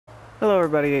Hello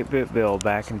everybody, 8-Bit Bill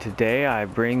back, and today I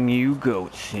bring you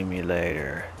Goat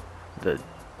Simulator. The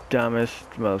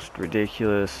dumbest, most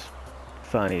ridiculous,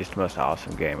 funniest, most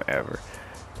awesome game ever.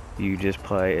 You just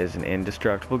play as an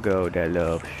indestructible goat that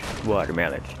loves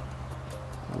watermelon.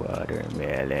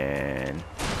 Watermelon.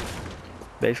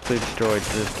 Basically destroys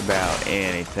just about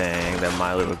anything that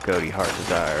my little goaty heart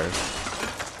desires.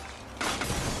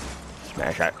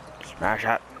 Smash it. Smash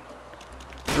it.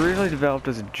 It was originally developed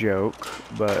as a joke,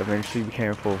 but eventually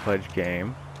became a full-fledged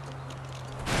game.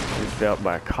 It was developed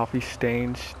by Coffee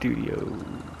Stain Studios.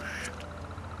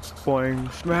 Boing,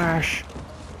 smash!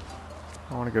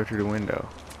 I want to go through the window.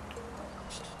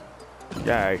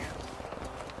 Yay.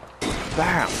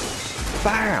 Bam!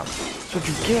 Bam! That's what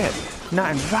you get!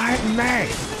 Not inviting me!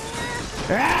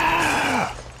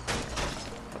 Ah!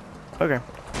 Okay.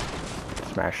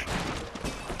 Smash.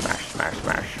 Smash, smash,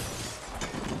 smash.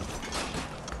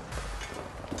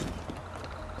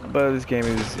 But this game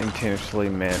is intentionally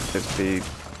meant to be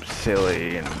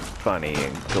silly and funny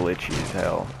and glitchy as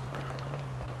hell.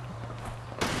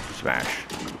 Smash.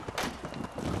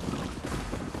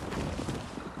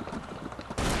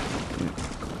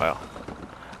 Well.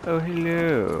 Oh,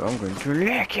 hello. I'm going to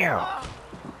lick you.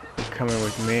 Come in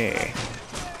with me.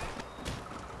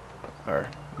 Or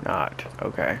not.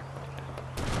 Okay.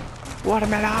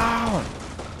 Watermelon!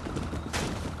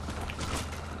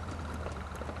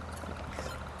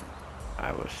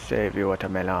 I will save you,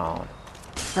 watermelon.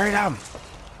 Freedom!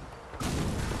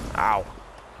 Ow.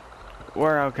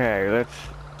 We're okay. Let's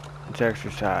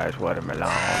exercise, watermelon.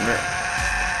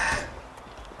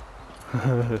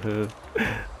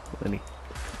 Funny.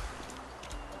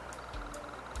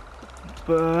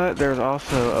 But there's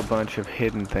also a bunch of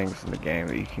hidden things in the game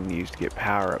that you can use to get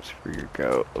power-ups for your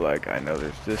goat. Like, I know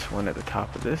there's this one at the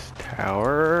top of this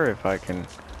tower, if I can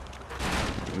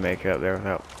make it up there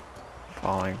without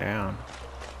falling down.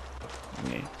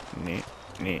 Neat, neat,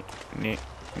 neat, neat,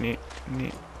 neat,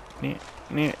 neat, neat,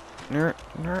 neat, nert,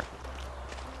 nert.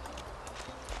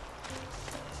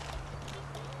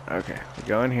 Okay, we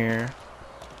go in here.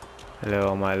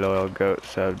 Hello, my loyal goat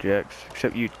subjects.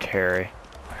 Except you, Terry.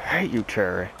 I hate you,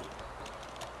 Terry.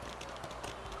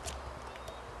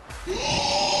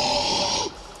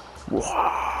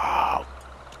 Wow.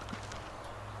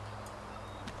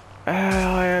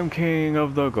 I am king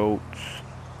of the goats.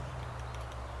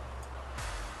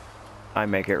 I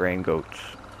make it rain goats.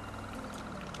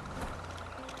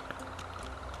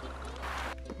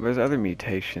 There's other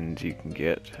mutations you can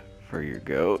get for your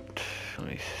goat. Let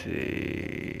me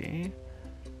see.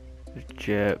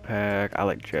 Jetpack. I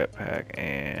like jetpack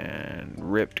and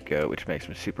ripped goat, which makes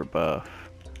him super buff.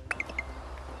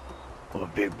 I'm a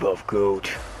big buff goat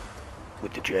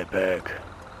with the jetpack.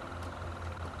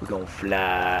 We're gonna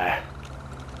fly.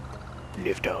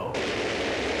 Lift off.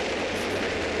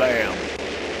 Bam.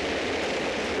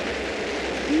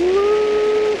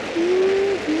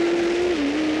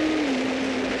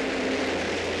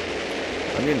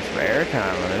 I'm getting some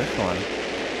airtime on this one.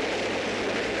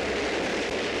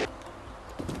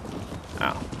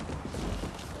 Oh.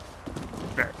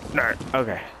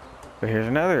 Okay. But here's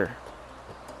another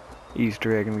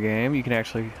Easter egg in the game. You can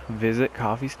actually visit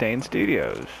Coffee Stain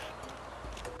Studios.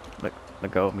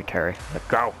 Let go of me, Terry. Let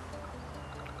go.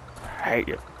 I hate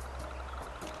you.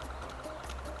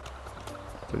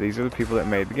 But these are the people that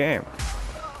made the game.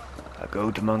 A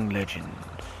goat among legends.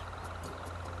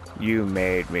 You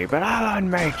made me, but I'll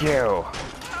unmake you!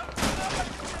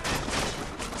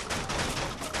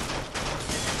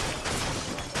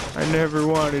 I never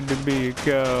wanted to be a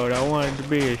goat. I wanted to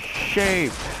be a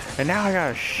sheep. And now I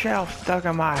got a shelf stuck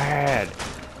on my head.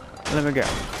 Let me go.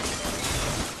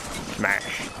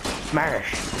 Smash.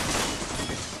 Smash.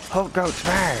 Hulk goat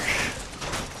smash.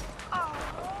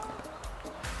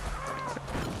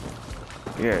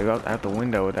 Yeah, go out the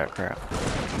window with that crap.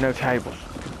 No tables.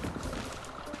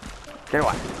 Get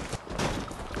away.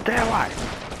 Get away.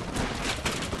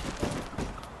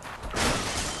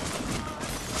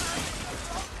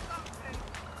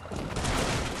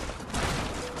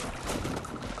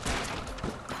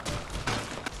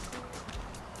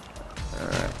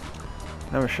 Alright.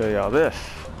 I'm gonna show y'all this.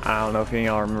 I don't know if any of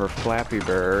y'all remember Flappy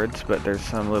Birds, but there's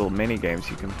some little mini games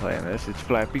you can play in this. It's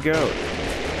Flappy Goat.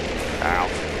 Ow.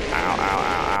 Ow, ow,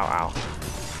 ow, ow, ow.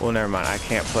 Well, never mind. I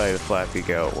can't play the Flappy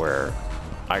Goat where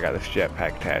I got this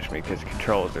jetpack attached to me because the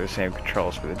controls are the same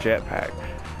controls for the jetpack.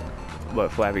 But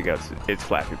Flappy Goats, it's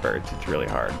Flappy Birds. It's really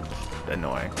hard. It's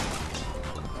annoying.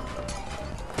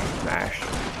 Smash,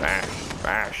 smash,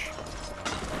 smash.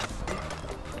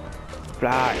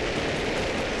 Fly.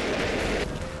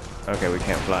 Okay, we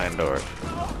can't fly indoors.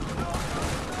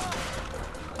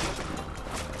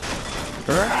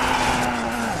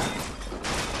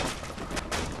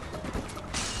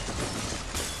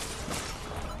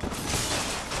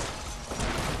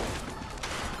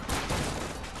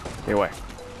 Get away.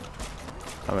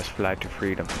 I must fly to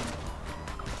freedom.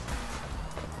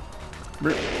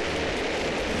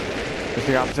 It's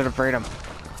the opposite of freedom.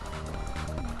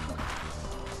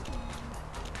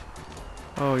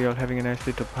 Oh, y'all having a nice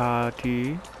little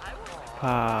party?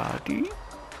 Party?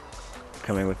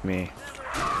 Coming with me.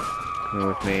 Coming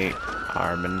with me,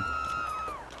 Armin.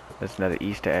 There's another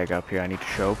Easter egg up here I need to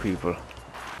show people.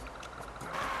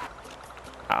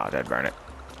 Oh, that'd burn it.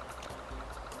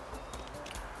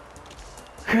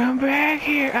 Come back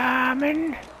here,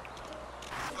 Armin.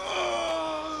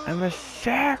 I must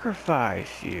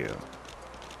sacrifice you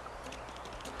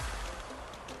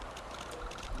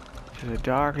to the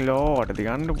Dark Lord of the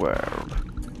Underworld.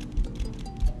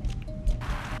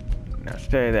 Now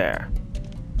stay there.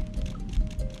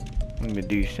 I'm gonna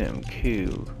do something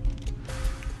cool.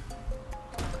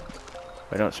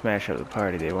 If I don't smash up the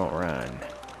party, they won't run.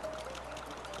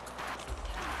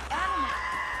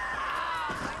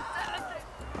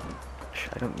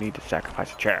 I don't need to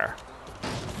sacrifice a chair.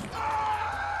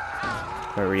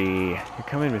 Marie, you're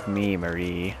coming with me,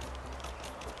 Marie.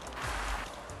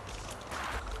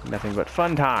 Nothing but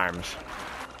fun times.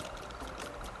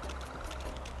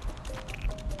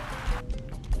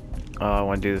 Oh, I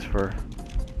want to do this before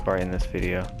I end this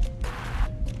video.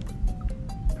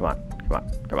 Come on, come on,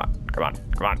 come on, come on,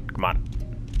 come on, come on.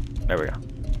 There we go.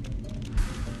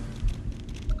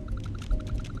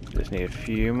 Just need a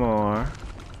few more.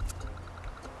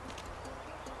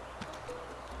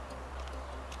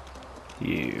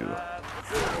 You.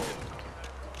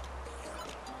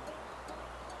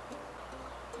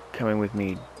 Coming with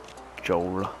me,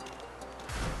 Joel.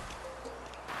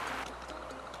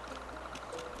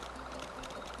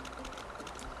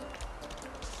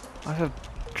 I have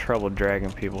trouble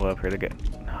dragging people up here to get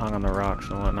hung on the rocks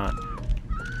and whatnot.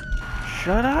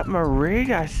 Shut up,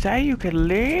 Marie! I say you can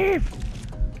leave!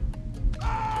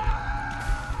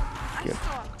 Yep.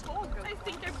 I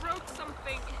think I broke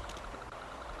something.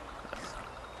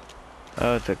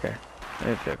 Oh, it's okay.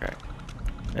 It's okay.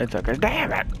 It's okay.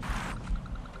 Damn it!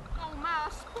 Oh,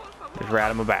 mas, por favor. Just rat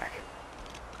on my back.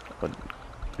 But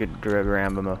get drug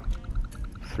around by my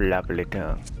floppy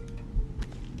tongue.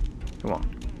 Come on.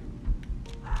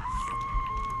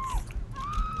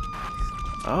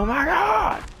 Oh my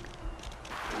god!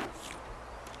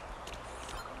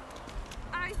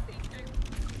 I think I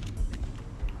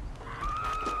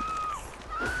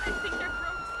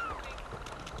broke something.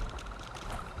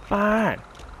 Fine.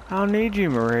 I don't need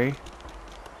you, Marie.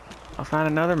 I'll find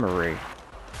another Marie.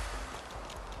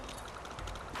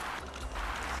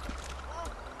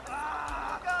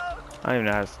 I don't even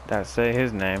know how to say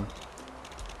his name.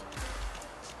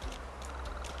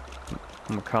 I'm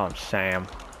gonna call him Sam.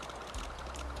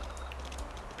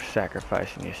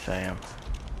 Sacrificing you, Sam.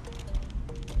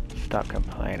 Stop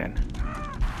complaining.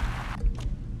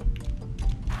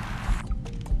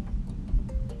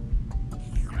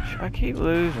 I keep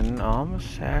losing all my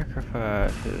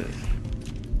sacrifices.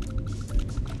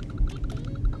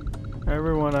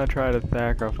 Everyone I try to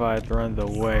sacrifice runs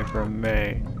away from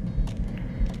me.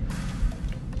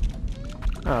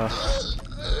 Oh.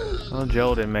 Well,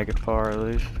 Joel didn't make it far at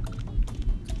least.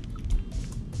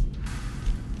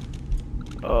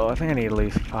 Oh, I think I need at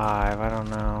least 5. I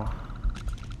don't know.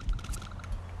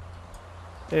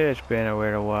 It's been a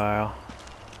little while.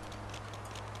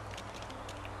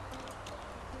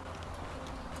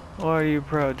 What are you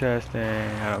protesting?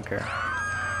 I don't care.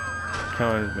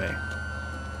 Come with me.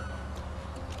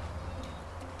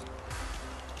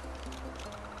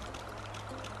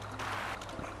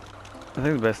 I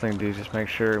think the best thing to do is just make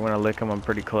sure when I lick them I'm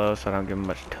pretty close so I don't give them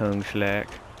much tongue slack.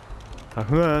 Oh,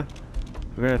 come on.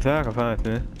 We're gonna sacrifice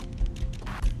this.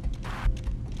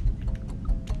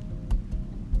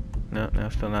 No,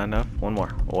 still not enough. One more.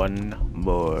 One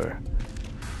more.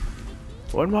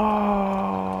 One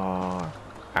more!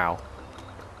 Ow.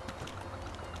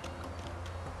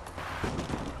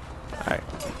 Alright.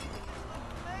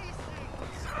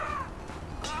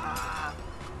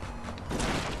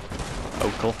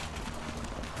 Oakle.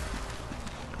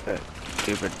 That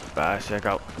stupid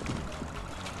bicycle.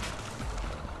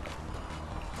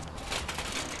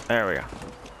 There we go.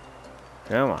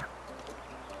 Come on.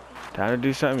 Time to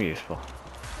do something useful.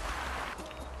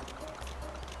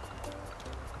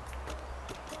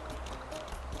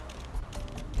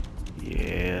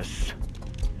 Yes.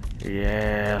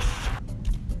 Yes.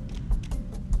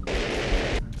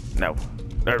 No.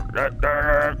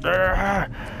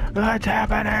 What's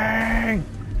happening?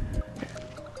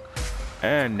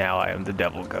 And now I am the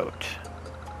devil goat,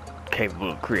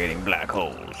 capable of creating black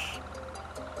holes.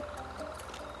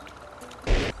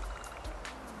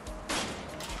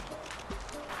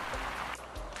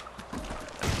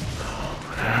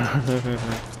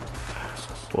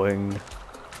 Boing.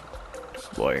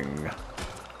 Boing.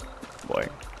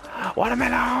 Boing.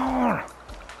 Watermelon!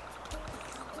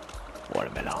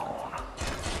 Watermelon.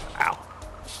 Ow.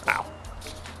 Ow.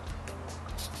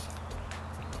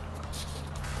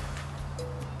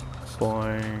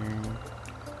 Boing.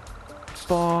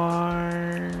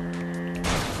 Boing.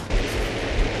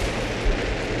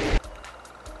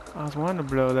 I was wanting to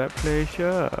blow that place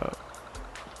up.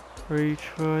 Reach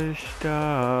for the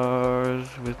stars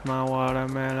with my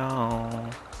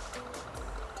watermelon.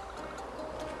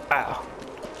 Ow.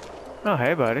 Oh,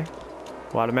 hey, buddy.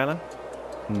 Watermelon?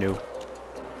 No.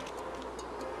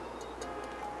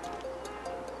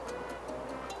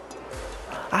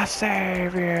 I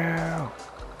save you.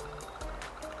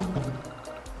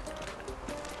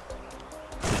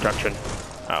 Destruction.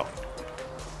 Oh.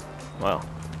 Well.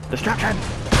 Destruction!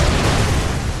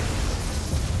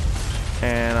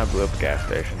 And I blew up a gas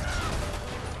station.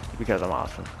 Because I'm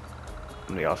awesome.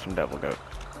 I'm the awesome devil goat.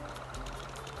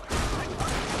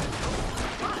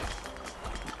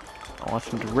 I want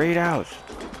some Doritos.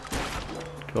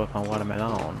 Go with my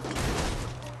watermelon.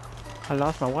 I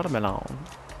lost my watermelon.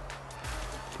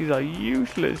 These are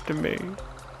useless to me.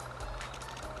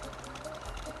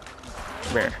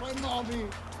 Where?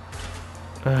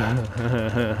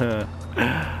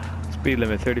 Speed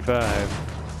limit 35.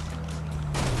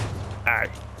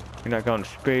 Alright. You're not going to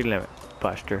speed limit,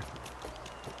 Buster.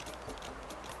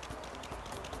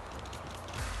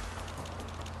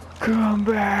 Come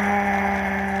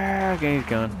back! And he's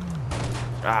gone.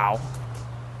 Ow.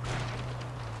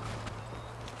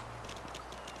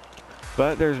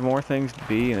 But there's more things to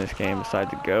be in this game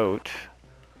besides the goat.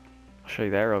 I'll show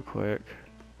you that real quick.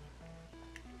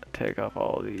 Take off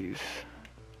all these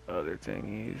other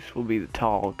thingies. Will be the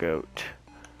tall goat,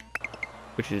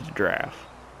 which is the giraffe.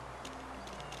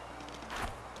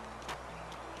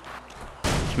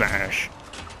 Smash.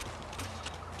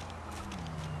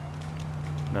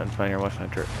 Nothing funnier watching a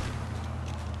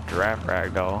giraffe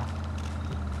ragdoll.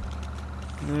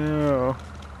 No.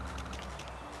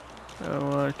 I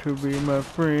want to be my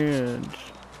friends.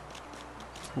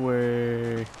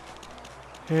 Way.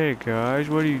 Hey guys,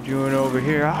 what are you doing over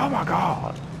here? Oh my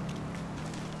god!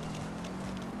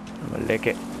 I'm gonna lick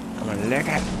it. I'm gonna lick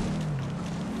it.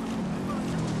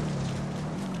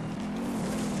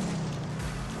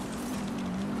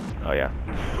 Oh yeah.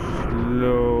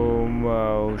 Slow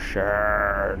motion.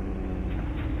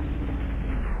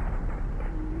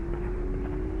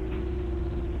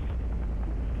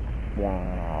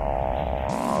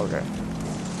 Wow. Okay.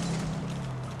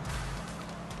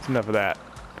 That's enough of that.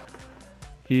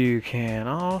 You can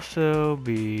also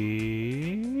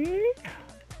be...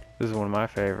 This is one of my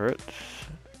favorites.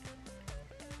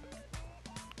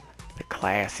 The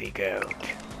classy goat.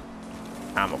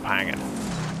 I'm a pangin'.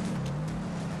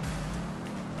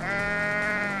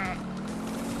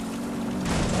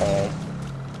 Oh.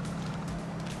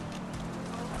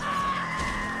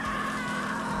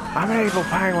 I'm an evil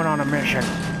penguin on a mission.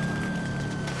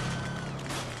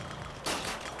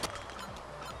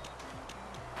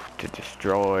 To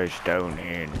destroy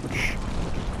Stonehenge.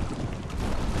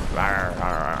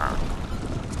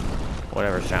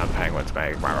 Whatever sound penguins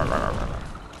make.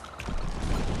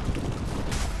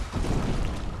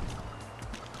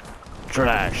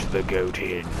 Trash the goat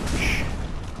hinge.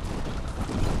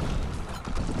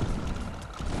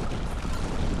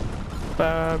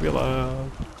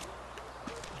 Fabulous.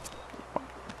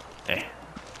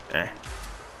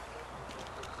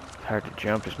 Hard to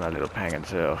jump as my little penguin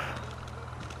self.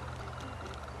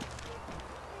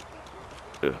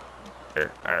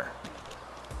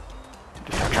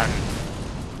 Destruction.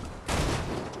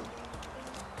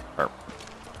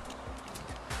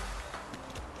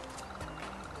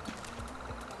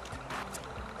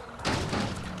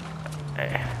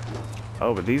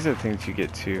 Oh, but these are things you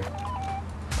get to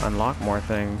unlock more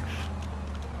things.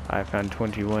 I found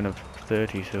 21 of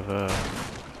 30 so far.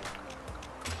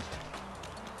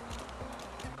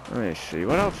 Let me see.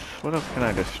 What else can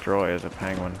I destroy as a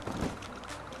penguin?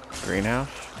 Greenhouse?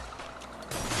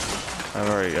 I've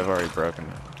already broken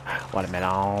it.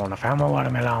 Watermelon! I found my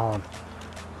watermelon!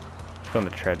 Let's go on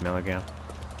the treadmill again.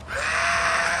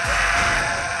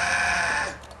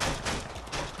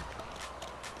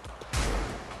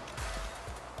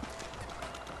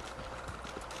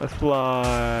 A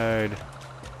slide!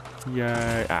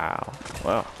 Yay! Ow.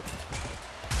 Well.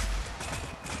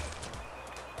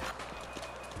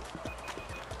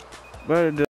 But